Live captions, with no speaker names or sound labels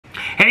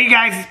Hey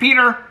guys, it's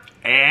Peter,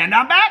 and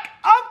I'm back.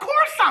 Of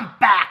course I'm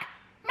back.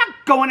 I'm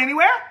not going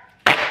anywhere.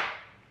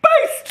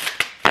 Peace.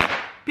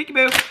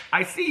 Peekaboo,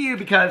 I see you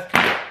because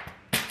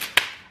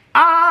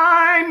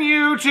I'm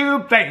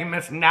YouTube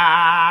famous now.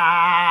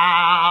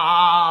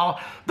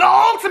 The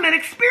ultimate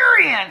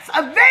experience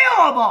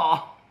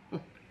available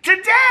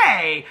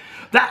today.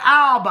 The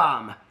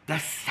album, the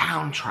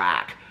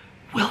soundtrack,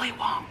 Willy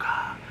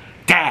Wonka.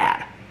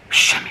 Dad,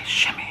 shimmy,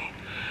 shimmy.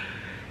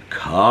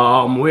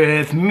 Come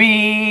with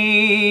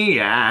me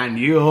and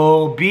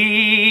you'll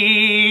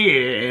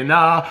be in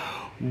a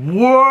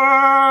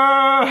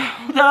world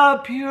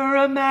of pure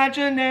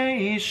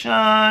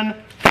imagination.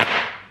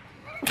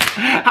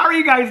 How are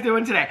you guys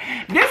doing today?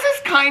 This is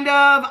kind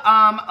of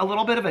a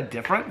little bit of a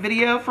different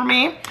video for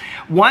me.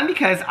 One,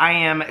 because I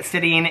am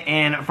sitting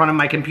in front of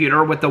my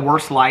computer with the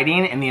worst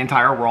lighting in the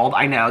entire world.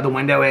 I know, the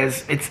window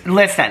is,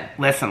 listen,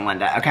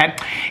 Linda, okay?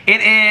 It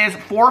is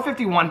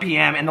 4:51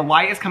 p.m. and the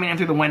light is coming in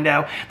through the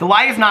window. The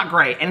light is not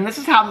great, and this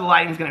is how the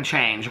lighting is gonna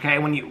change, okay?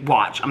 When you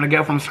watch, I'm gonna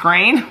go from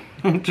screen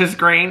to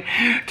screen,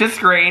 to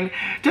screen,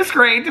 to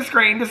screen, to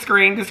screen, to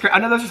screen, to screen. I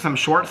know those are some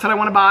shorts that I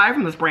want to buy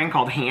from this brand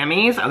called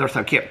Hammies. Oh, they're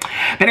so cute.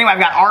 But anyway, I've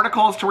got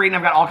articles to read and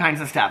I've got all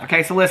kinds of stuff.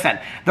 Okay, so listen,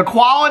 the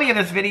quality of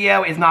this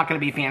video is not going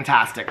to be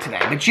fantastic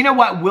today. But you know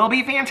what will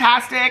be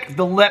fantastic?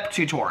 The lip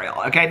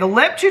tutorial. Okay, the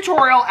lip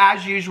tutorial,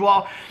 as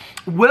usual,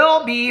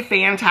 will be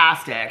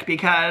fantastic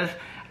because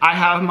I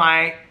have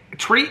my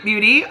Treat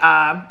Beauty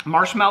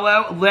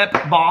Marshmallow Lip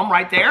Balm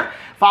right there,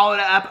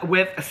 followed up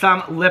with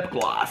some lip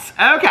gloss.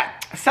 Okay,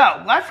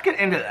 so let's get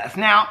into this.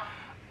 Now,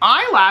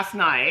 I last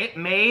night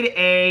made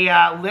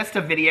a list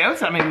of videos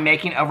that I'm going to be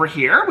making over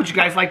here. Would you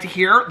guys like to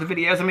hear the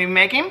videos I'm going to be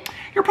making?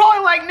 You're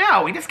probably like,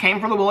 no, we just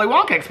came for the Willy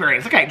Wonka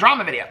experience. Okay,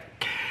 drama video.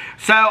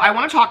 So I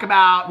want to talk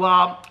about,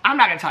 well, I'm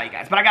not going to tell you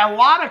guys, but I got a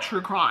lot of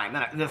true crime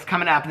that's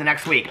coming up in the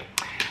next week,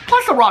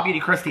 plus a Raw Beauty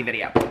Christie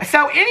video.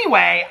 So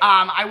anyway,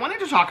 I wanted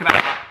to talk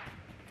about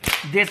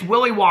this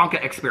Willy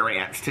Wonka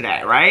experience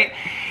today, right?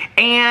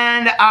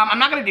 And I'm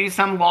not going to do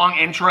some long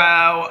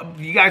intro.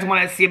 You guys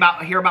want to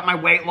hear about my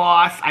weight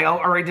loss? I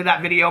already did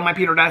that video on my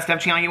Peter Does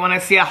Stuff channel. You want to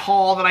see a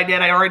haul that I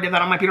did? I already did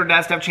that on my Peter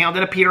Does Stuff channel.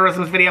 Did a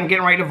Peterisms video. I'm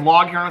getting ready to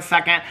vlog here in a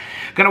second.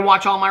 Going to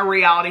watch all my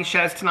reality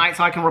shows tonight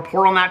so I can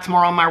report on that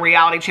tomorrow on my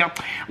reality channel.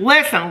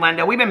 Listen,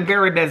 Linda, we've been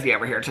very busy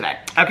over here today.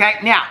 Okay?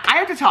 Now, I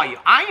have to tell you,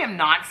 I am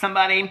not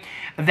somebody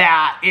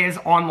that is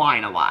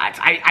online a lot.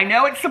 I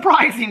know it's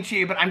surprising to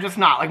you, but I'm just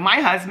not. Like, my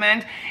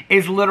husband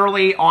is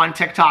literally on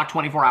TikTok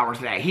 24 hours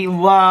a day. He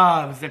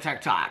loves the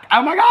TikTok.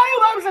 Oh my God,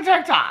 he loves the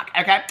TikTok,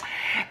 okay?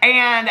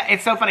 And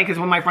it's so funny because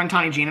when my friend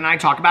Tani Jean and I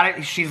talk about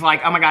it, she's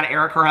like, oh my God,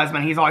 Eric, her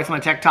husband, he's always on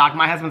the TikTok.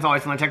 My husband's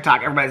always on the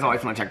TikTok. Everybody's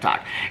always on the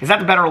TikTok. Is that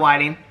the better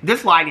lighting?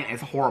 This lighting is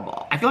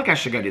horrible. I feel like I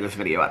should go do this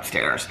video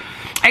upstairs.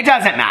 It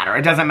doesn't matter.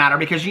 It doesn't matter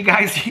because you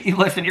guys,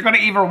 listen, you're going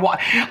to either watch.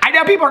 I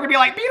know people are going to be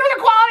like, Peter,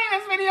 the quality of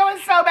this video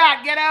is so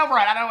bad. Get over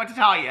it. I don't know what to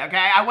tell you,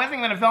 okay? I wasn't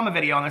going to film a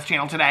video on this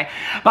channel today,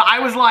 but I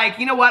was like,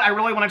 you know what? I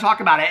really want to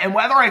talk about it. And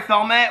whether I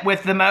film it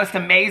with the most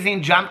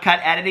amazing jump cut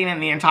editing in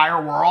the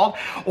entire world,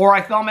 or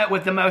I film it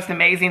with the most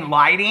amazing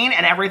lighting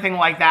and everything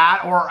like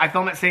that, or I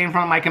film it sitting in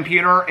front of my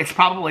computer, it's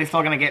probably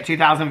still going to get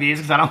 2,000 views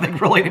because I don't think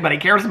really anybody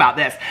cares about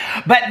this.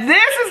 But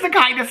this is the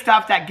kind of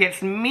stuff that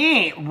gets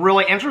me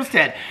really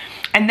interested.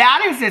 And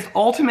that is this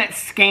ultimate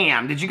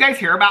scam. Did you guys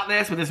hear about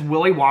this with this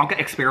Willy Wonka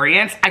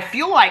experience? I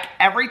feel like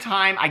every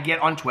time I get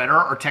on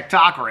Twitter or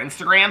TikTok or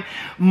Instagram,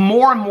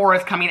 more and more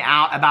is coming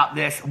out about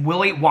this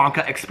Willy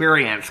Wonka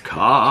experience.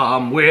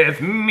 Come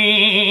with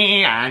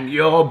me and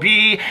you'll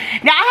be...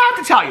 Now, I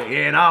have to tell you,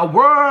 in a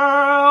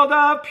world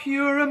of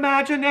pure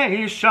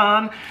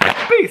imagination,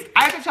 beast,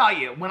 I have to tell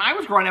you, when I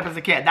was growing up as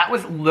a kid, that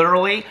was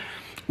literally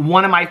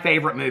one of my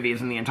favorite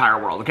movies in the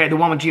entire world, okay? The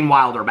one with Gene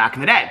Wilder back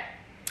in the day.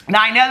 Now,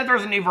 I know that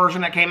there's a new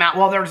version that came out.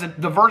 Well, there's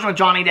the version with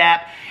Johnny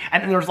Depp,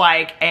 and then there's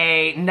like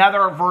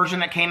another version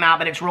that came out,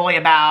 but it's really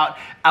about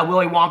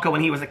Willy Wonka when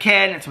he was a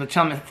kid, and it's with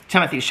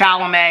Timothy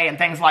Chalamet and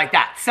things like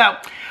that. So,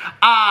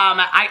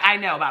 I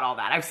know about all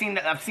that. I've seen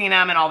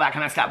them and all that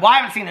kind of stuff. Well, I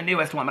haven't seen the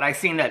newest one, but I've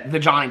seen the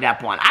Johnny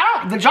Depp one.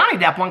 The Johnny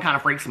Depp one kind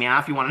of freaks me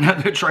out, if you want to know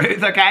the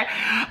truth, okay?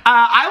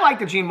 I like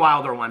the Gene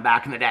Wilder one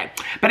back in the day.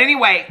 But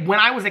anyway, when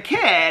I was a kid,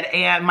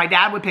 and my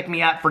dad would pick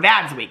me up for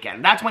Dad's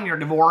weekend. That's when you're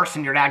divorced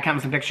and your dad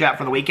comes and picks you up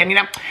for the weekend, you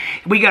know?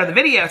 We go to the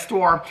video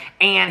store,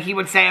 and he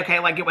would say, okay,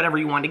 like, get whatever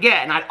you want to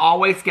get. And I'd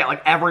always get,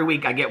 like, every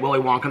week I'd get Willy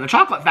Wonka and the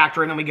Chocolate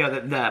Factory, and then we go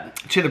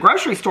to the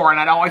grocery store, and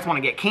I'd always want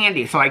to get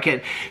candy so I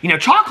could, you know,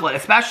 chocolate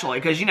especially,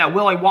 because, you know,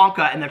 Willy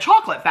Wonka and the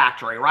Chocolate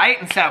Factory,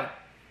 right? And so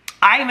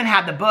I even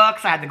had the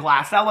books. I had the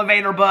Glass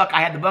Elevator book.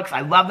 I had the books.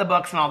 I love the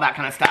books and all that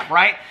kind of stuff,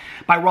 right?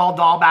 By Roald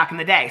Dahl back in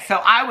the day. So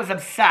I was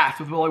obsessed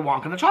with Willy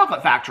Wonka and the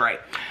Chocolate Factory.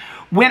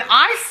 When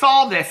I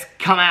saw this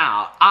come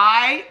out,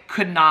 I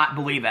could not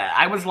believe it.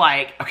 I was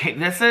like, okay,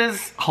 this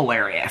is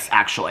hilarious,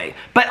 actually.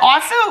 But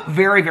also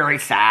very, very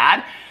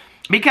sad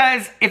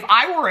Because if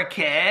I were a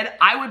kid,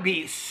 I would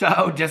be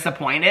so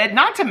disappointed.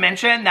 Not to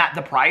mention that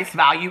the price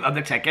value of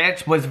the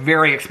tickets was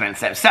very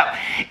expensive. So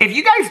if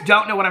you guys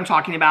don't know what I'm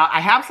talking about,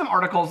 I have some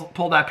articles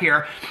pulled up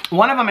here.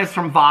 One of them is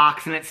from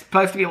Vox, and it's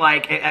supposed to be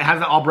like, it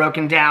has it all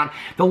broken down.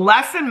 The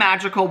less than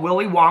magical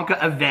Willy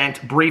Wonka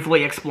event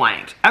briefly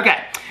explained.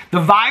 Okay,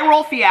 the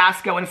viral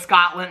fiasco in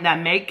Scotland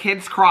that made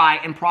kids cry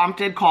and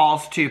prompted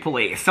calls to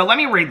police. So let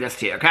me read this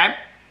to you, okay?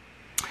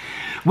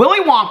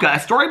 Willy Wonka, a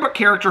storybook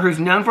character who's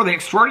known for the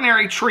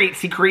extraordinary treats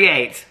he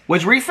creates,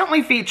 was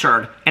recently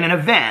featured in an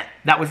event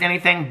that was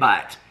anything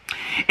but.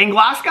 In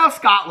Glasgow,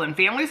 Scotland,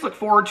 families look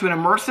forward to an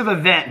immersive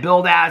event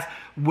billed as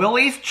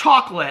Willy's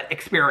Chocolate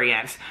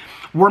Experience.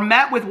 Were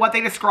met with what they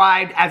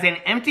described as an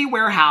empty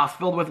warehouse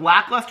filled with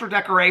lackluster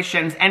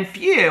decorations and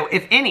few,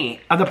 if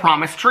any, of the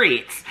promised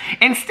treats.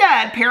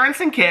 Instead, parents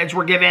and kids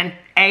were given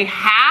a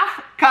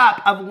half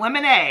cup of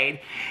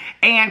lemonade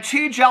and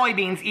 2 jelly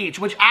beans each,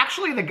 which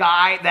actually the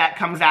guy that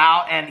comes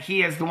out, and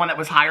he is the one that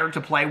was hired to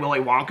play Willy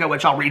Wonka,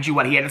 which I'll read you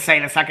what he had to say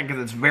in a second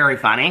because it's very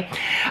funny.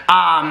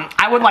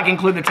 I would like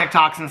include the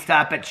TikToks and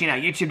stuff, but you know,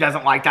 YouTube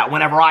doesn't like that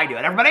whenever I do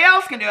it. Everybody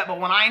else can do it, but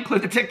when I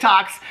include the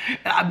TikToks,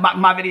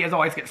 my videos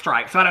always get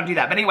striked, so I don't do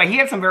that. But anyway, he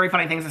had some very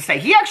funny things to say.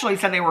 He actually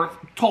said they were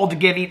told to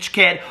give each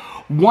kid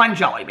 1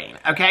 jelly bean,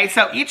 okay?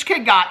 So each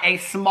kid got a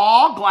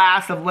small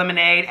glass of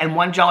lemonade and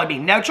 1 jelly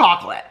bean. No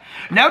chocolate.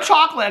 No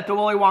chocolate at the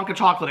Willy Wonka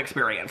Chocolate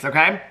Experience,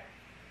 okay?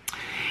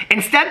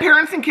 Instead,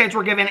 parents and kids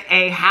were given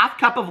a half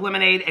cup of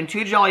lemonade and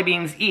 2 jelly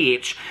beans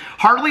each.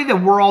 Hardly the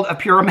world of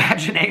pure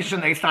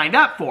imagination they signed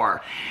up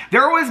for.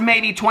 There was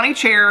maybe 20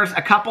 chairs,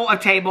 a couple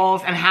of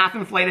tables, and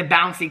half-inflated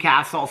bouncy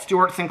castle.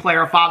 Stuart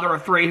Sinclair, father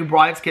of 3 who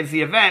brought his kids to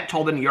the event,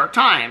 told the New York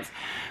Times.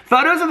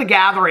 Photos of the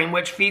gathering,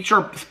 which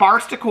feature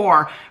sparse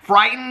decor,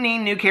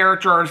 frightening new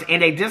characters,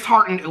 and a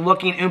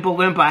disheartened-looking Oompa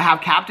Loompa,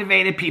 have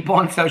captivated people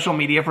on social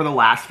media for the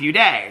last few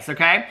days,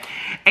 okay?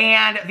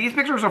 And these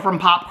pictures are from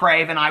Pop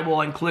Crave, and I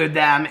will include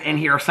them in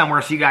here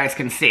somewhere so you guys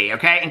can see,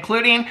 okay?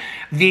 Including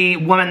the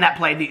woman that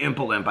played the Oompa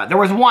Loompa. There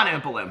was one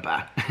Oompa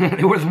Loompa.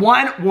 There was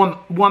one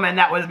woman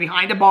that was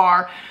behind a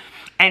bar,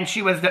 and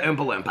she was the Oompa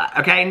Loompa,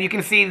 okay? And you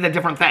can see the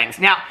different things.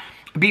 Now,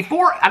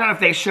 before, I don't know if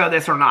they show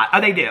this or not.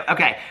 Oh, they do.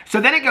 Okay. So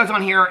then it goes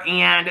on here,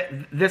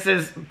 and this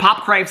is,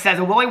 Pop Crave says,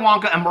 a Willy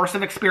Wonka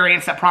immersive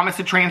experience that promised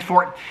to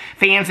transport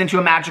fans into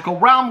a magical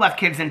realm left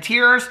kids in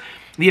tears.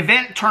 The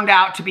event turned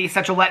out to be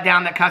such a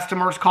letdown that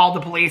customers called the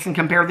police and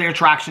compared the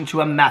attraction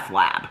to a meth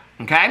lab.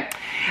 Okay.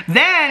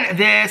 Then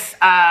this,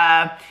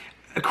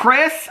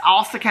 Chris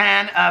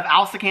Alsakan of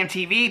Alsakan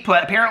TV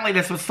put, apparently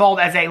this was sold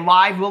as a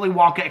live Willy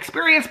Wonka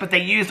experience, but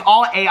they used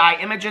all AI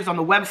images on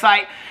the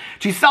website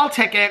to sell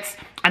tickets.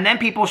 And then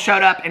people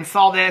showed up and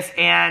saw this,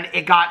 and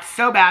it got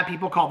so bad,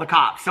 people called the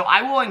cops. So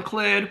I will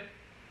include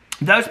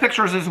those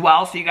pictures as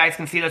well, so you guys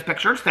can see those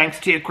pictures, thanks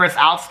to Chris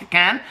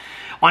Alskan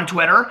on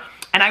Twitter.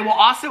 And I will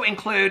also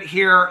include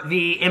here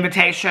the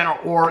invitation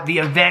or the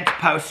event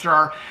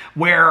poster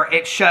where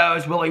it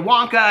shows Willy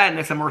Wonka and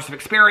this immersive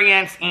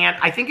experience. And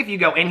I think if you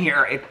go in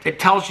here, it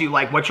tells you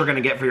like what you're going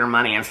to get for your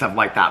money and stuff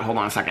like that. Hold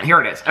on a second. Here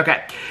it is.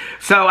 Okay.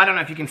 So I don't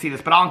know if you can see this,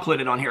 but I'll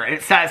include it on here.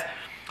 It says,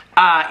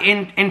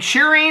 in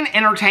cheering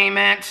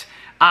entertainment,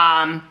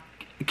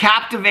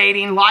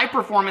 captivating live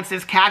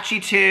performances, catchy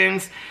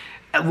tunes,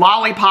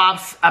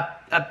 lollipops,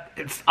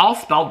 it's all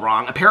spelled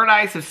wrong, a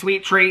paradise of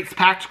sweet treats,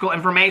 practical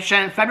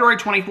information, February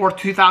 24th,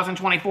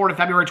 2024 to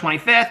February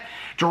 25th,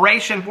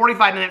 duration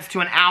 45 minutes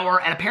to an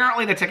hour, and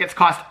apparently the tickets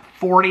cost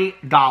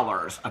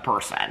 $40 a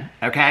person,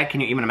 okay?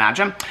 Can you even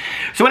imagine?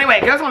 So anyway,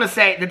 it goes on to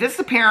say, the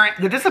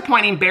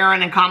disappointing,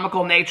 barren, and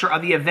comical nature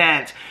of the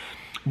event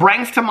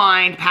brings to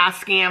mind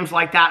past scams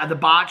like that of the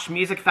botched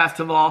music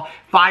festival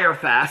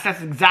Firefest.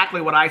 That's exactly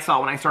what I saw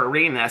when I started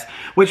reading this,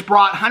 which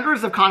brought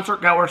hundreds of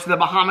concert goers to the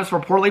Bahamas for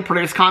poorly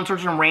produced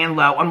concerts and ran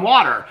low on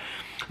water.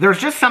 There's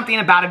just something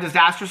about a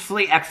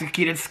disastrously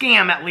executed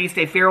scam, at least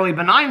a fairly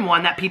benign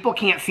one, that people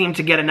can't seem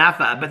to get enough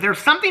of. But there's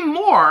something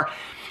more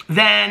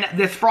than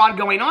this fraud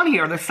going on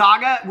here. The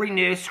saga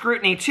renews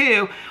scrutiny,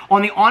 too,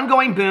 on the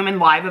ongoing boom in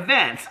live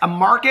events, a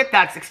market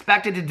that's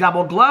expected to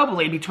double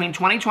globally between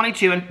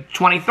 2022 and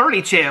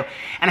 2032,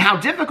 and how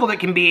difficult it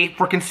can be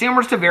for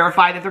consumers to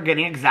verify that they're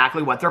getting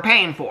exactly what they're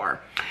paying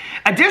for.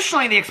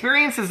 Additionally, the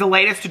experience is the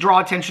latest to draw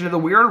attention to the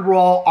weird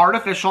role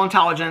artificial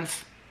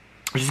intelligence,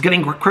 which is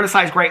getting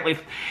criticized greatly,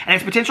 and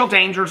its potential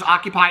dangers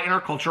occupy in our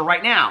culture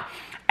right now.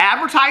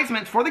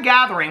 Advertisements for the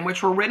gathering,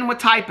 which were written with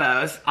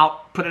typos,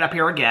 I'll put it up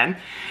here again,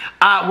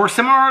 were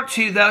similar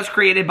to those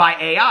created by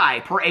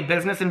AI, per a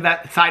Business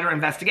Insider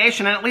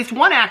investigation, and at least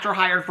one actor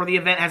hired for the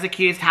event has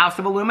accused House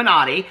of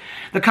Illuminati,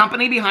 the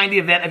company behind the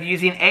event, of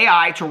using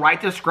AI to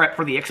write the script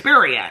for the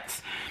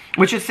experience,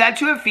 which is said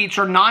to have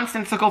featured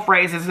nonsensical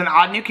phrases and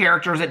odd new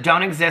characters that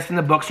don't exist in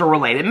the books or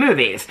related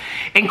movies,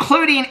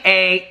 including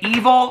a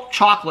evil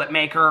chocolate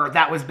maker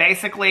that was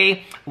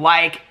basically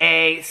like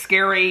a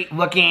scary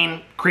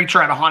looking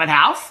creature at a haunted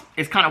house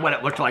is kind of what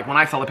it looked like when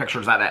I saw the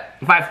pictures of it.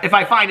 If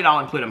I find it,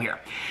 I'll include them here.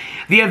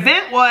 The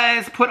event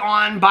was put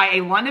on by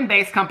a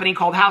London-based company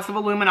called House of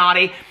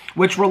Illuminati,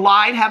 which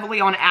relied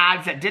heavily on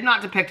ads that did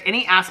not depict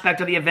any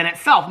aspect of the event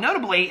itself.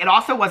 Notably, it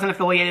also wasn't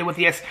affiliated with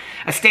the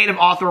estate of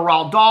author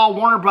Roald Dahl,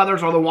 Warner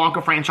Brothers, or the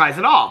Wonka franchise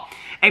at all.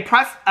 A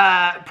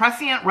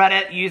prescient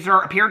Reddit user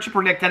appeared to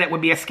predict that it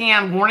would be a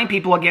scam, warning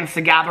people against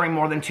the gathering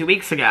more than 2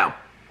 weeks ago.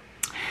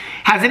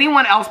 Has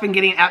anyone else been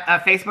getting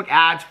Facebook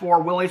ads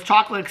for Willy's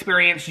chocolate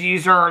experience?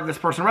 User, this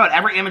person wrote,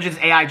 every image is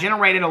AI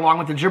generated along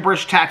with the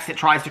gibberish text it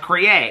tries to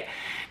create.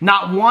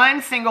 Not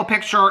one single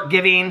picture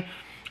giving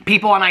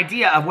people an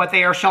idea of what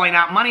they are shelling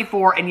out money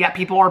for, and yet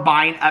people are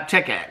buying up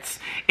tickets.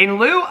 In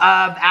lieu of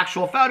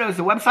actual photos,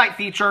 the website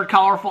featured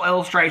colorful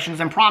illustrations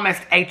and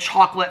promised a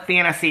chocolate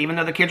fantasy, even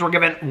though the kids were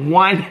given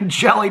one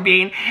jelly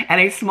bean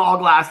and a small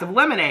glass of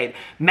lemonade.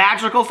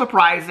 Magical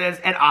surprises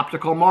and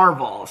optical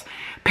marvels.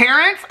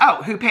 Parents,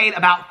 who paid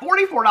about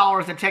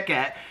 $44 a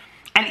ticket,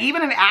 and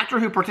even an actor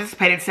who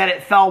participated said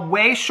it fell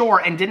way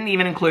short and didn't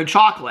even include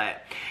chocolate.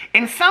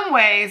 In some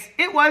ways,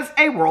 it was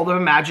a world of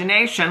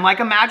imagination.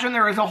 Like, imagine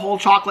there is a whole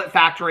chocolate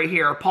factory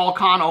here. Paul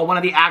Connell, one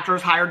of the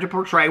actors hired to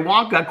portray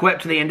Wonka,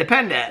 quipped to The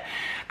Independent.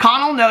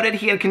 Connell noted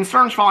he had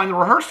concerns following the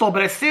rehearsal,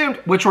 but assumed,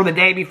 which were the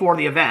day before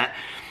the event,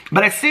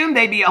 but assumed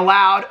they'd be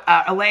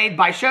allayed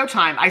by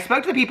showtime. I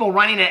spoke to the people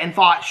running it and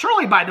thought,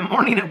 surely by the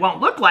morning it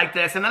won't look like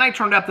this. And then I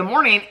turned up the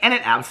morning and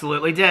it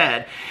absolutely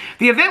did.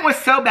 The event was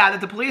so bad that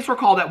the police were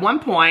called at one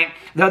point,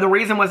 though the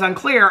reason was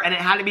unclear, and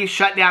it had to be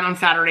shut down on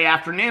Saturday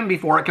afternoon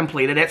before it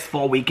completed its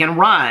full weekend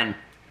run.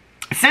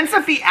 Since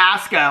the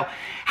fiasco,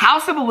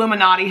 House of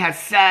Illuminati has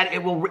said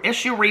it will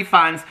issue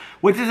refunds,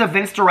 with its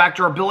events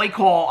director, Billy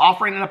Cole,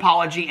 offering an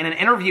apology in an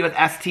interview with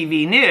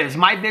STV News.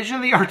 My vision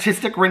of the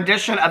artistic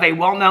rendition of a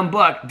well-known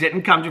book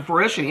didn't come to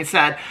fruition, he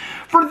said.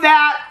 For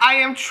that, I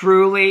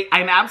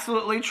am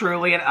absolutely,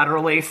 truly, and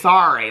utterly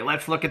sorry.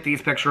 Let's look at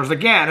these pictures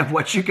again of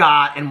what you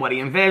got and what he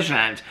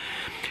envisioned.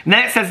 And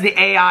then it says the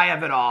AI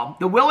of it all.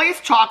 The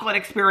Willy's Chocolate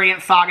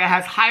Experience saga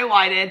has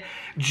highlighted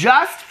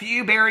just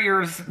few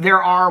barriers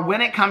there are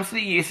when it comes to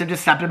the use of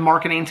deceptive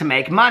marketing to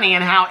make money,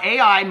 and how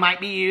AI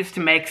might be used to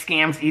make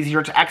scams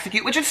easier to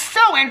execute, which is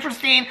so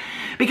interesting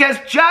because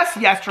just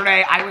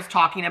yesterday I was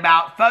talking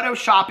about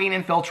photoshopping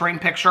and filtering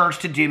pictures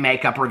to do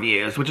makeup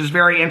reviews, which is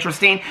very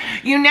interesting.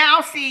 You now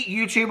see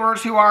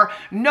YouTubers who are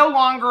no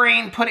longer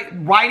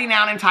writing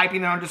out and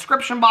typing their own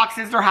description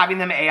boxes. They're having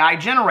them AI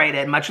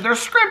generated. Much of their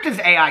script is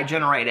AI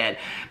generated.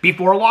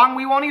 Before long,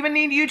 we won't even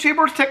need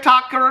YouTubers,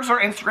 TikTokers,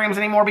 or Instagrams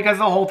anymore because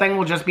the whole thing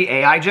will just be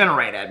AI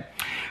generated.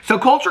 So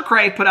Culture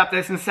Crave put up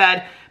this and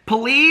said,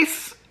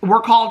 police were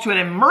called to an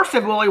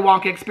immersive Willy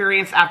Wonka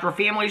experience after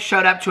families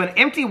showed up to an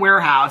empty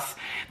warehouse.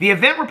 The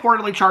event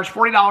reportedly charged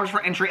 $40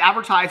 for entry,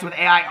 advertised with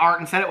AI art,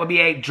 and said it would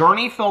be a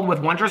journey filled with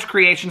wondrous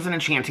creations and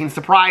enchanting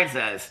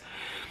surprises.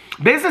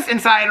 Business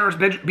Insider's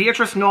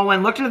Beatrice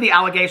Nolan looked into the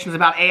allegations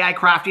about AI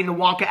crafting the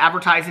Wonka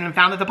advertising and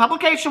found that the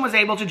publication was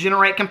able to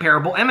generate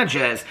comparable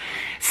images.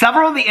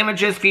 Several of the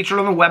images featured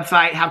on the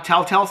website have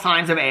telltale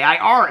signs of AI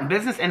art, and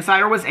Business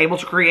Insider was able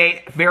to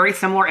create very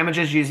similar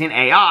images using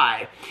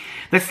AI.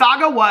 The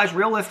saga was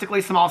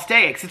realistically small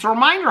stakes. It's a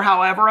reminder,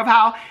 however, of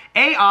how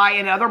AI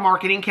and other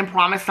marketing can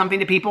promise something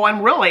to people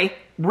and really,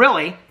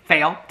 really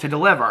fail to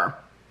deliver.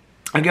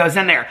 It goes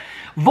in there.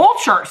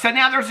 Vulture. So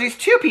now there's these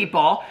two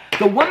people.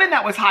 The woman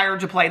that was hired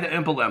to play the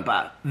Oompa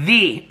Loompa.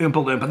 The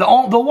Oompa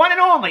Loompa. The one and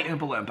only Oompa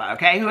Loompa,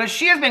 okay?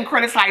 She has been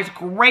criticized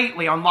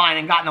greatly online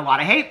and gotten a lot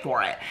of hate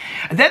for it.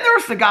 Then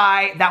there's the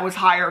guy that was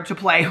hired to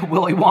play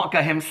Willy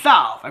Wonka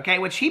himself, okay?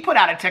 Which he put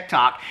out a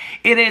TikTok.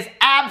 It is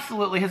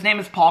absolutely, his name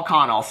is Paul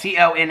Connell.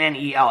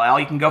 C-O-N-N-E-L-L.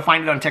 You can go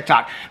find it on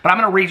TikTok. But I'm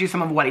going to read you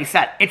some of what he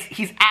said.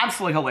 He's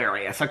absolutely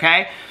hilarious,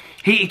 okay?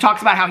 He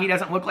talks about how he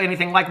doesn't look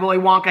anything like Willy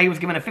Wonka. He was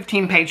given a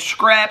 15-page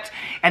script,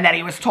 and that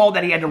he was told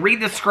that he had to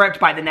read the script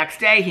by the next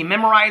day. He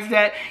memorized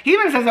it. He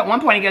even says at one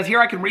point, he goes, here,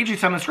 I can read you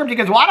some of the script. He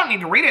goes, well, I don't need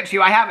to read it to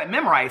you. I have it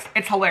memorized.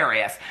 It's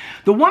hilarious.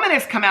 The woman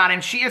has come out,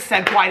 and she has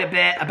said quite a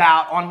bit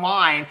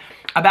online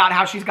about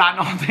how she's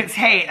gotten all this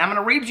hate. I'm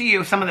going to read to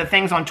you some of the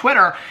things on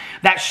Twitter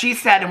that she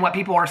said and what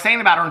people are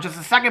saying about her in just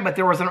a second, but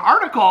there was an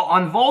article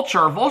on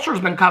Vulture. Vulture's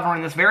been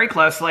covering this very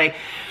closely,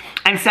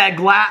 and said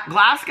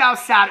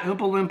Glasgow's sad Oompa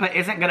Loompa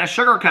isn't going to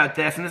sugarcoat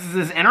this. And this is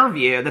his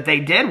interview that they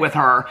did with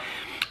her.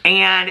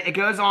 And it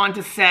goes on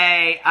to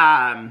say,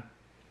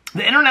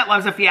 the internet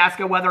loves a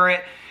fiasco, whether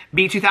it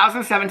be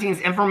 2017's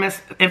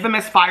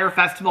infamous Fire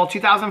Festival,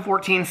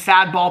 2014's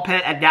sad ball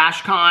pit at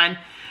DashCon,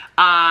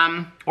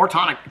 or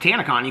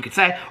TanaCon, you could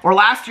say, or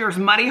last year's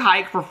muddy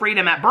hike for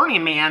freedom at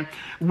Burning Man.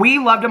 We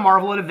love to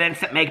marvel at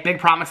events that make big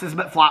promises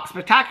but flop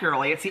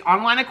spectacularly. It's the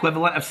online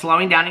equivalent of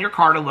slowing down in your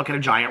car to look at a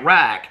giant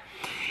wreck.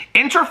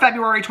 Enter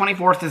February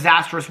 24th's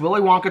disastrous Willy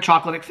Wonka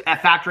chocolate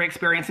factory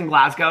experience in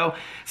Glasgow,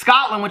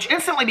 Scotland, which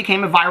instantly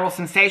became a viral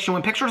sensation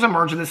when pictures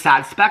emerged of the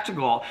sad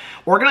spectacle.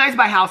 Organized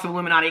by House of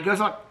Illuminati, it goes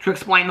on to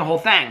explain the whole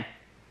thing.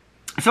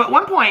 So at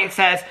one point it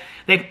says,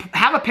 they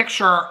have a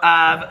picture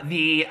of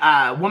the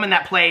woman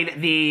that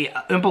played the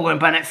Oompa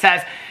Loompa, and it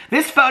says,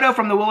 this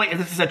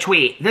is a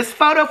tweet, this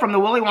photo from the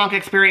Willy Wonka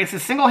experience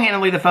is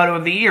single-handedly the photo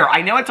of the year.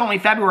 I know it's only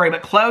February,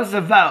 but close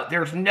the vote.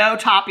 There's no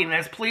topping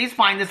this. Please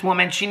find this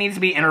woman. She needs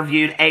to be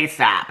interviewed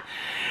ASAP.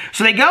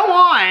 So they go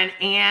on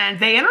and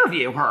they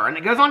interview her, and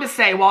it goes on to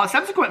say, while a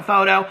subsequent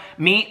photo,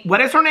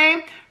 what is her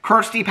name?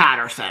 Kirsty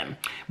Patterson.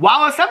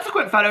 While a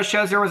subsequent photo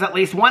shows there was at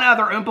least one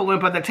other Oompa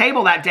Loompa at the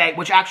table that day,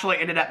 which actually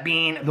ended up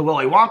being the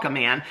Willy Wonka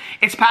man,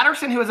 it's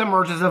Patterson who has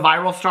emerged as a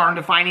viral star and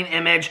defining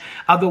image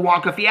of the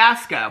Wonka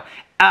fiasco.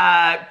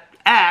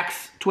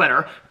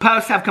 Twitter,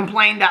 posts have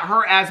complained that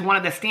her as one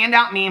of the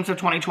standout memes of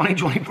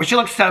 2020. She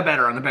looks so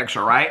better in the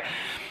picture, right?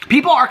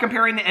 People are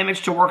comparing the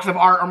image to works of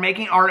art or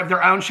making art of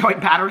their own, showing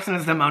Patterson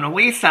as the Mona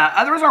Lisa.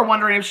 Others are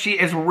wondering if she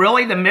is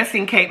really the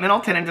missing Kate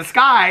Middleton in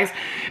disguise.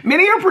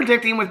 Many are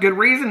predicting with good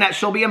reason that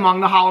she'll be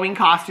among the Halloween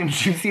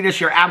costumes you see this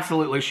year.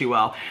 Absolutely she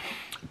will.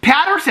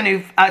 Patterson, who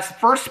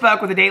first spoke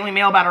with the Daily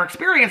Mail about her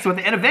experience with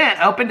the event,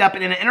 opened up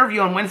in an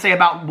interview on Wednesday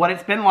about what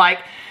it's been like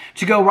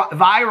to go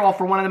viral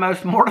for one of the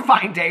most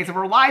mortifying days of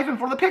her life, and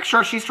for the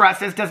picture, she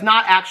stresses, does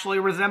not actually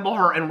resemble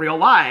her in real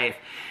life.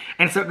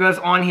 And so it goes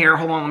on here.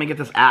 Hold on, let me get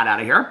this ad out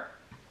of here.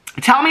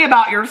 Tell me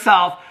about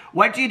yourself.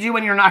 What do you do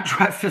when you're not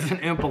dressed as an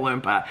Oompa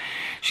Loompa?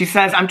 She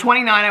says, I'm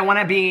 29. I want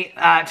to be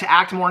to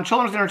act more in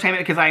children's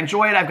entertainment because I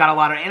enjoy it. I've got a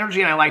lot of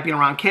energy and I like being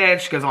around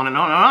kids. She goes on and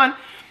on and on.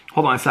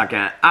 Hold on a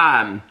second.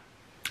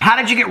 How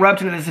did you get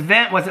roped into this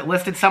event? Was it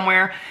listed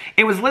somewhere?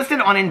 It was listed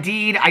on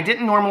Indeed. I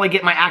didn't normally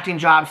get my acting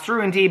jobs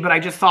through Indeed, but I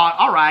just thought,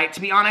 all right.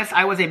 To be honest,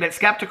 I was a wee bit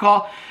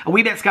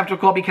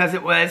skeptical because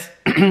it was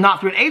not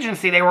through an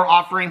agency. They were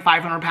offering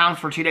 £500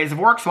 for 2 days of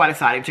work, so I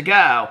decided to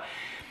go.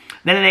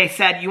 Then they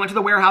said, you went to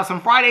the warehouse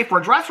on Friday for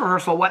a dress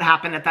rehearsal. What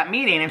happened at that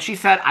meeting? And she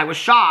said, I was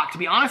shocked. To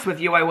be honest with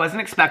you, I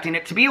wasn't expecting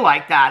it to be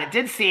like that. It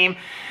did seem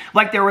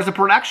like there was a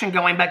production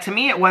going, but to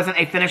me, it wasn't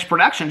a finished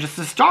production, just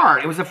a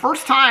start. It was the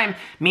first time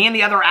me and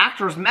the other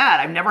actors met.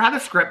 I've never had a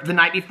script the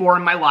night before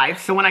in my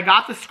life. So when I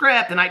got the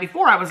script the night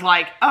before, I was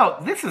like, oh,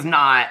 this is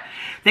not.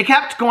 They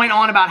kept going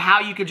on about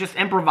how you could just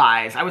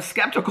improvise. I was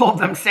skeptical of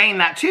them saying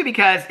that too,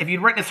 because if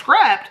you'd written a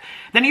script,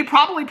 then you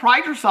probably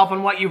pride yourself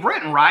on what you've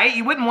written, right?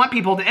 You wouldn't want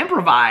people to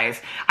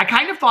improvise. I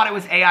kind of thought it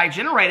was AI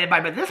generated,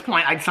 but by this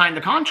point, I'd signed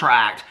the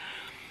contract.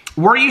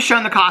 Were you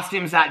shown the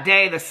costumes that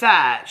day, the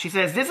set? She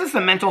says, this is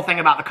the mental thing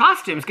about the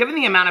costumes. Given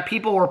the amount of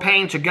people we're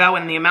paying to go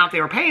and the amount they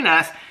were paying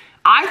us,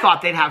 I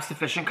thought they'd have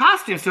sufficient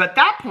costumes. So at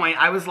that point,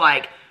 I was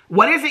like,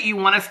 what is it you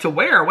want us to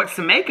wear? What's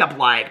the makeup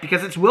like?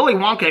 Because it's Willy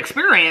Wonka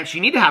experience.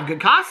 You need to have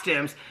good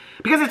costumes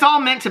because it's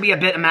all meant to be a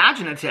bit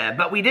imaginative.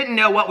 But we didn't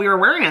know what we were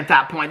wearing at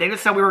that point. They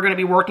just said we were going to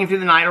be working through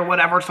the night or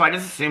whatever, so I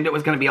just assumed it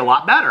was going to be a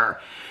lot better.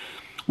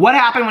 What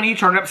happened when you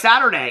turned up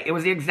Saturday? It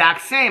was the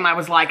exact same. I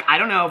was like, I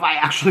don't know if I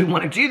actually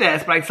want to do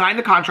this, but I signed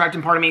the contract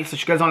and part of me, so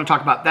she goes on to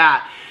talk about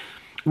that.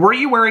 Were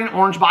you wearing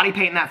orange body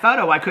paint in that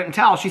photo? I couldn't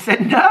tell. She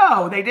said,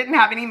 no, they didn't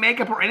have any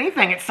makeup or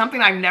anything. It's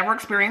something I've never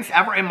experienced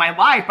ever in my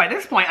life. By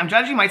this point, I'm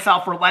judging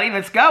myself for letting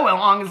this go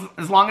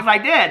as long as I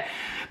did.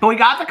 But we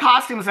got the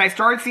costumes and I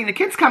started seeing the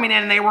kids coming in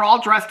and they were all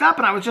dressed up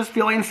and I was just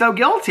feeling so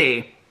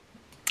guilty.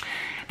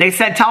 They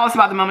said, tell us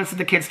about the moments that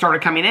the kids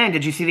started coming in.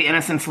 Did you see the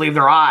innocence leave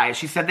their eyes?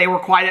 She said they were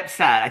quite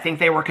upset. I think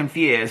they were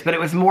confused, but it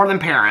was more than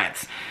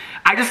parents.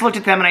 I just looked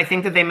at them and I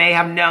think that they may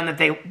have known that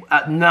they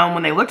known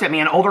when they looked at me.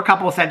 An older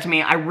couple said to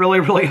me, I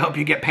really, really hope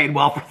you get paid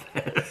well for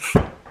this.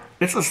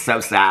 This is so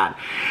sad.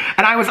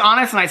 And I was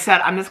honest and I said,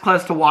 I'm this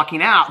close to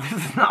walking out.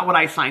 This is not what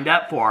I signed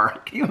up for.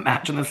 Can you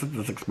imagine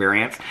this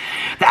experience?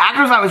 The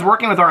actors I was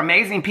working with are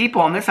amazing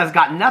people and this has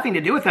got nothing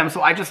to do with them.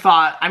 So I just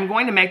thought, I'm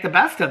going to make the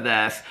best of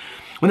this.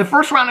 When the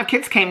first round of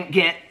kids came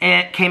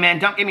in,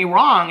 don't get me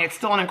wrong, it's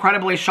still an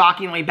incredibly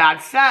shockingly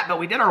bad set, but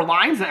we did our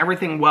lines and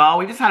everything well.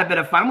 We just had a bit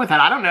of fun with it.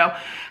 I don't know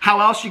how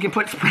else you can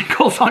put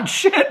sprinkles on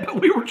shit,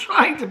 but we were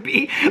trying to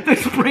be the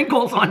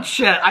sprinkles on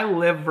shit. I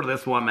live for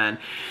this woman.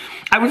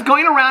 I was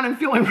going around and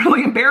feeling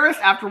really embarrassed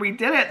after we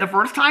did it. The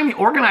first time, the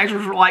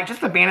organizers were like,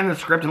 just abandon the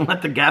script and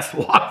let the guests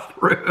walk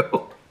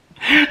through.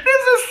 This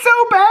is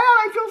so bad.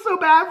 I feel so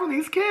bad for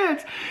these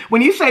kids.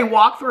 When you say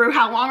walk through,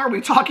 how long are we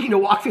talking to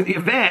walk through the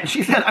event?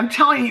 She said, I'm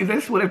telling you,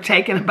 this would have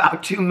taken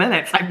about 2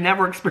 minutes. I've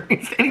never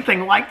experienced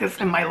anything like this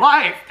in my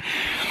life.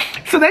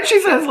 So then she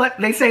says,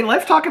 they say,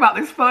 let's talk about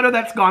this photo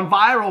that's gone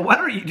viral. What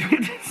are you doing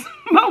at this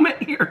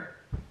moment here?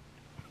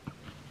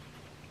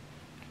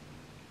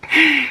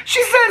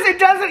 She says it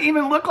doesn't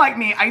even look like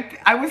me.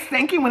 I was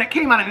thinking when it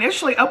came out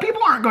initially, oh,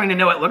 people aren't going to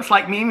know it looks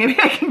like me. Maybe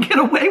I can get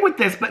away with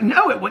this. But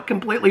no, it went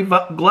completely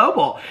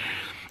global.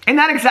 In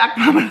that exact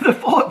moment of the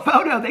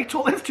photo, they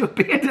told us to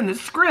abandon the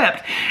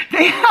script.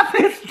 They have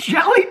this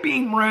jelly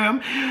bean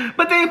room,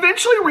 but they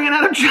eventually ran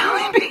out of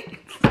jelly beans.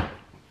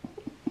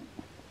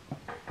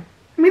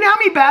 I mean, how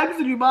many bags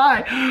did you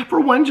buy for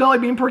 1 jelly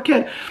bean per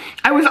kid?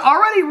 I was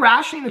already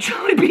rationing the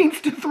jelly beans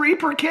to 3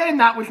 per kid,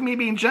 and that was me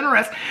being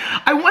generous.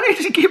 I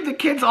wanted to give the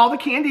kids all the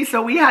candy,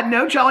 so we had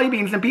no jelly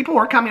beans, and people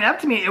were coming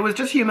up to me. It was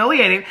just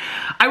humiliating.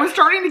 I was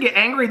starting to get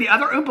angry. The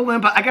other Oompa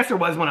Loompa, I guess there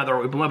was one other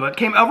Oompa Loompa,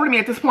 came over to me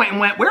at this point and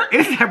went, where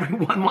is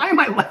everyone? Why am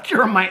I left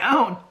here on my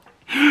own?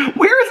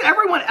 Where is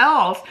everyone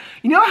else?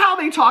 You know how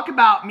they talk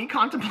about me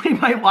contemplating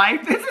my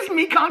life? This is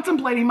me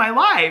contemplating my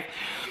life.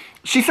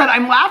 She said,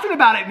 I'm laughing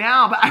about it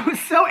now, but I was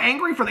so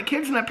angry for the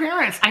kids and the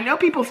parents. I know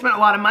people spent a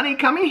lot of money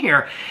coming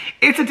here.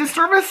 It's a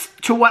disservice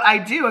to what I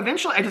do.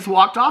 Eventually, I just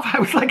walked off. I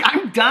was like,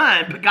 I'm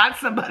done, but got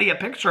somebody a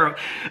picture.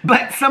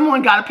 But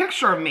someone got a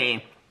picture of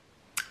me.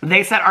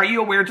 They said, are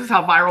you aware just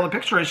how viral the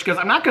picture is? She goes,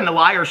 I'm not going to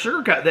lie or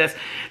sugarcoat this.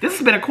 This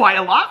has been quite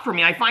a lot for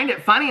me. I find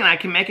it funny and I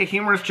can make a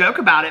humorous joke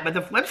about it. But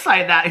the flip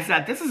side of that is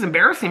that this is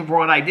embarrassing for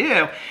what I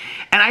do.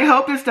 And I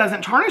hope this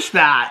doesn't tarnish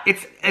that.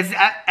 It's as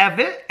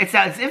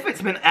if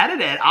it's been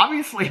edited,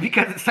 obviously,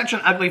 because it's such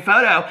an ugly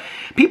photo.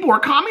 People were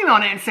commenting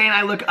on it and saying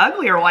I look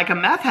ugly or like a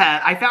meth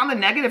head. I found the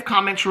negative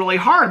comments really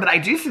hard, but I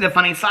do see the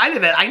funny side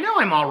of it. I know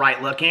I'm all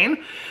right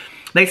looking.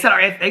 They said,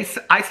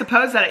 I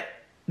suppose that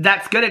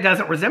that's good, it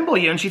doesn't resemble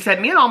you. And she said,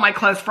 me and all my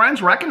close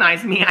friends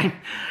recognize me.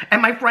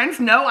 And my friends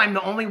know I'm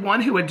the only one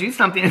who would do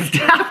something as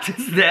daft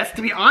as this.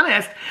 To be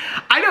honest,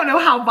 I don't know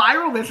how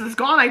viral this has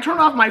gone. I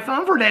turned off my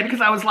phone for a day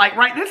because I was like,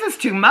 right, this is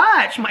too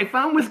much. My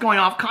phone was going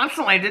off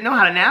constantly. I didn't know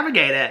how to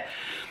navigate it.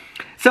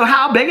 So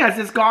how big has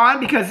this gone?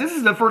 Because this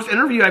is the first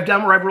interview I've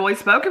done where I've really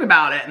spoken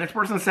about it. And this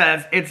person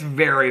says, it's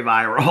very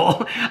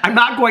viral. I'm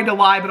not going to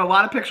lie, but a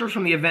lot of pictures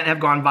from the event have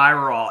gone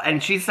viral.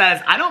 And she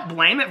says, I don't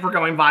blame it for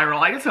going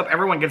viral. I just hope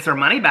everyone gets their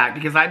money back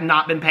because I've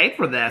not been paid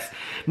for this.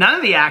 None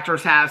of the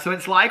actors have. So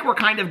it's like we're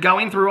kind of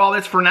going through all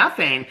this for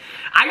nothing.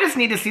 I just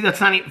need to see the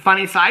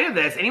funny side of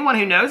this. Anyone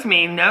who knows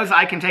me knows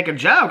I can take a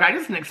joke. I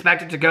just didn't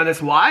expect it to go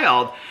this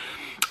wild.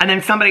 And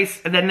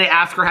then they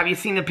ask her, have you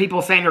seen the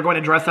people saying they're going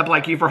to dress up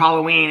like you for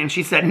Halloween? And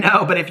she said,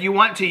 no, but if you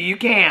want to, you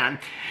can.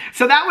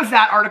 So that was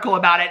that article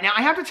about it. Now,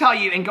 I have to tell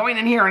you, in going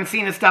in here and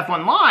seeing this stuff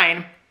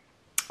online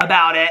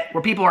about it,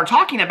 where people are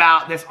talking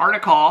about this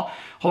article,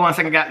 hold on a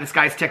second, I got this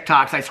guy's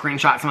TikToks, I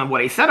screenshot some of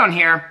what he said on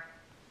here.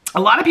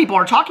 A lot of people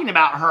are talking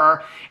about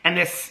her, and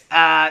this,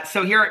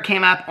 so here it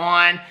came up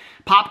on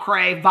Pop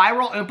Crave,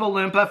 viral Oompa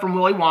Loompa from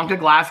Willy Wonka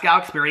Glasgow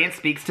experience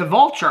speaks to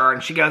Vulture.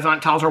 And she goes on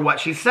and tells her what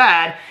she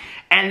said.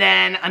 And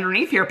then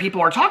underneath here,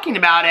 people are talking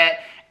about it.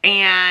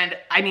 And,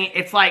 I mean,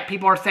 it's like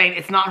people are saying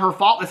it's not her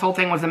fault. This whole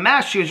thing was a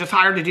mess. She was just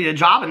hired to do the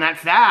job, and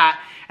that's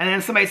that. And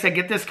then somebody said,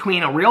 get this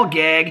queen a real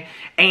gig.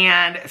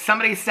 And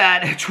somebody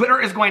said, Twitter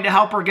is going to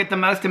help her get the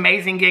most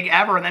amazing gig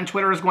ever. And then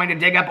Twitter is going to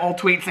dig up old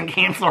tweets and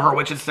cancel her,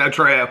 which is so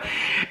true.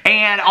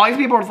 And all these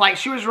people were like,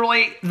 she was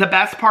really the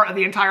best part of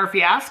the entire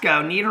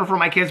fiasco. Need her for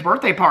my kid's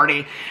birthday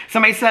party.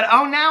 Somebody said,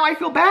 oh, now I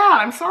feel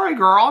bad. I'm sorry,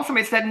 girl.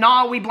 Somebody said,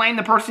 no, we blame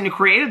the person who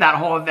created that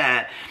whole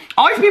event.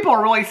 All these people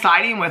are really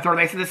siding with her.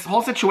 They said this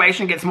whole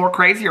situation gets more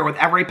crazier with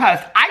every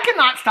post. I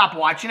cannot stop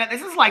watching it.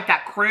 This is like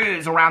that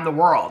cruise around the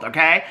world,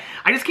 okay?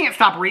 I just can't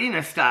stop reading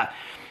this stuff.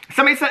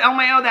 Somebody said, oh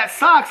my, oh, that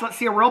sucks. Let's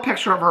see a real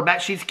picture of her.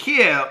 Bet she's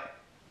cute.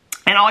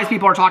 And all these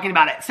people are talking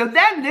about it. So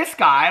then this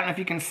guy, I don't know if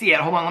you can see it.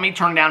 Hold on, let me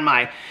turn down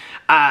my,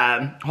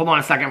 hold on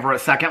a second.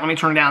 Let me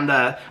turn down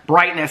the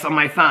brightness on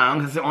my phone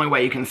because it's the only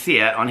way you can see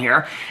it on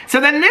here. So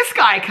then this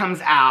guy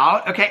comes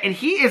out, okay? And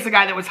he is the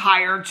guy that was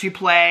hired to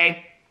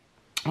play...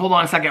 Hold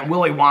on a second,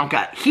 Willy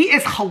Wonka. He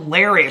is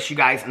hilarious, you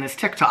guys, in this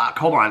TikTok.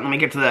 Hold on, let me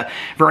get to the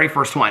very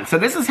first one. So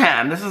this is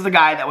him. This is the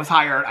guy that was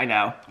hired, I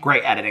know,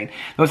 great editing,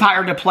 that was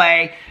hired to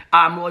play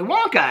Willy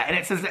Wonka. And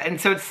it says, and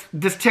so it's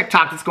this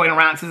TikTok that's going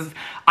around. It says,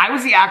 I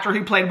was the actor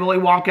who played Willy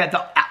Wonka at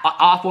the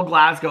awful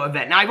Glasgow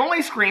event. Now, I've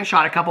only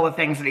screenshot a couple of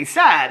things that he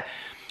said.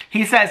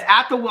 He says,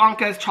 at the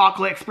Wonka's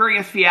chocolate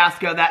experience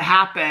fiasco that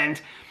happened,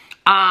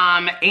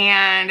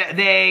 and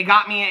they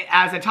got me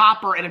as a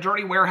topper in a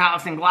dirty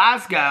warehouse in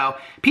Glasgow.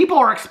 People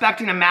are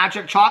expecting a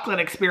magic chocolate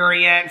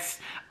experience.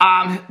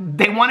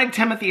 They wanted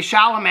Timothy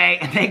Chalamet,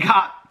 and they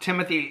got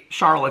Timothy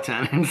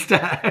Charlatan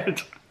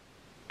instead.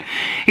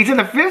 He said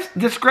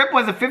the script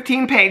was a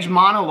 15-page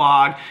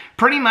monologue,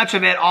 pretty much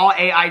of it all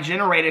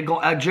AI-generated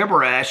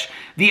gibberish.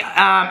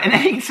 And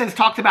then he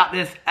talks about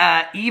this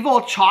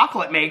evil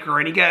chocolate maker,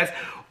 and he goes,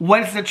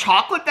 was the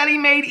chocolate that he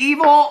made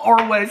evil,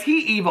 or was he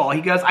evil?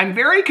 He goes, I'm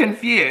very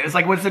confused.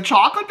 Like, was the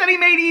chocolate that he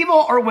made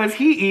evil, or was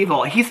he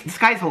evil? This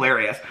guy's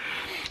hilarious.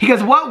 He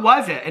goes, what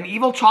was it? An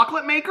evil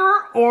chocolate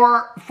maker,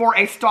 or for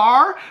a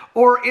star,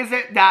 or is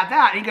it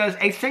that? And he goes,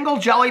 a single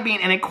jelly bean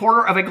and a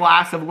quarter of a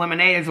glass of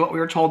lemonade is what we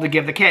were told to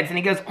give the kids. And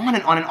he goes on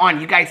and on and on.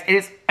 You guys, it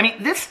is, I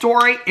mean, this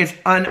story is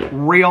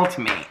unreal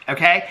to me,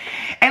 okay?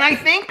 And I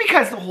think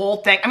because the whole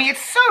thing, I mean,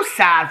 it's so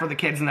sad for the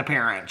kids and the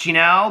parents, you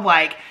know?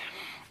 Like,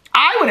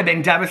 I would have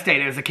been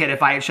devastated as a kid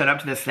if I had showed up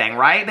to this thing,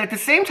 right? But at the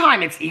same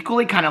time, it's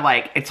equally kind of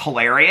like, it's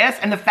hilarious.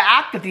 And the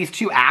fact that these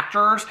two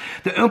actors,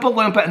 the Oompa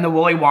Loompa and the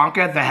Willy Wonka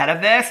at the head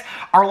of this,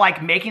 are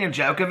like making a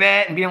joke of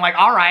it and being like,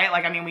 all right,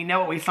 like, I mean, we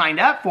know what we signed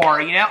up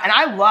for, you know? And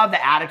I love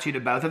the attitude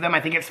of both of them. I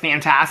think it's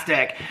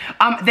fantastic.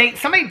 They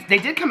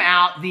did come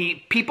out,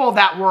 the people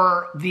that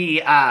were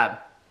the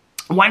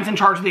ones in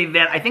charge of the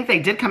event, I think they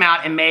did come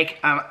out and make,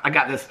 I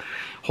got this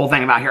whole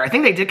thing about here. I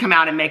think they did come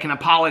out and make an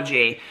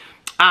apology.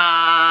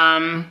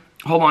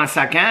 Hold on a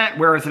second.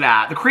 Where is it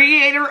at? The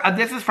creator of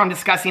this is from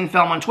Discussing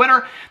Film on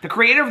Twitter. The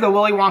creator of the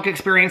Willy Wonka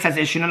experience has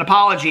issued an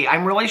apology.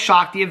 I'm really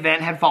shocked the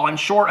event had fallen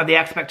short of the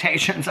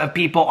expectations of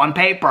people on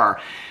paper.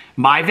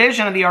 My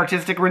vision of the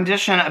artistic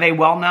rendition of a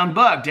well-known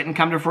book didn't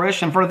come to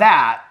fruition for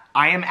that.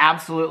 I am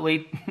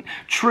absolutely,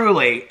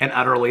 truly, and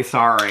utterly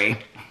sorry.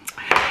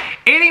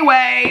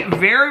 Anyway,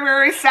 very,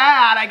 very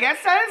sad. I guess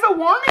that is a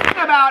warning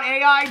about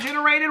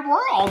AI-generated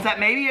worlds, that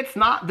maybe it's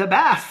not the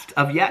best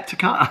of yet to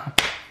come.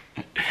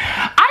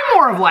 I'm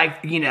more of like,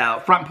 you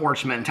know, front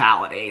porch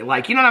mentality.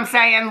 Like, you know what I'm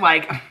saying?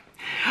 Like,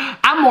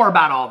 I'm more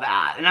about all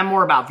that. And I'm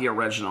more about the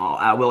original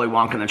Willy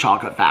Wonka and the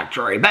Chocolate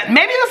Factory. But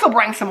maybe this will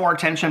bring some more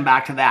attention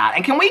back to that.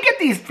 And can we get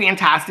these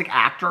fantastic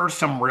actors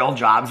some real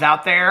jobs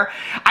out there?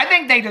 I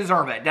think they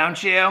deserve it,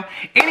 don't you?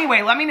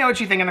 Anyway, let me know what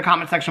you think in the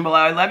comment section below.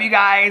 I love you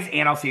guys,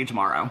 and I'll see you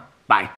tomorrow. Bye.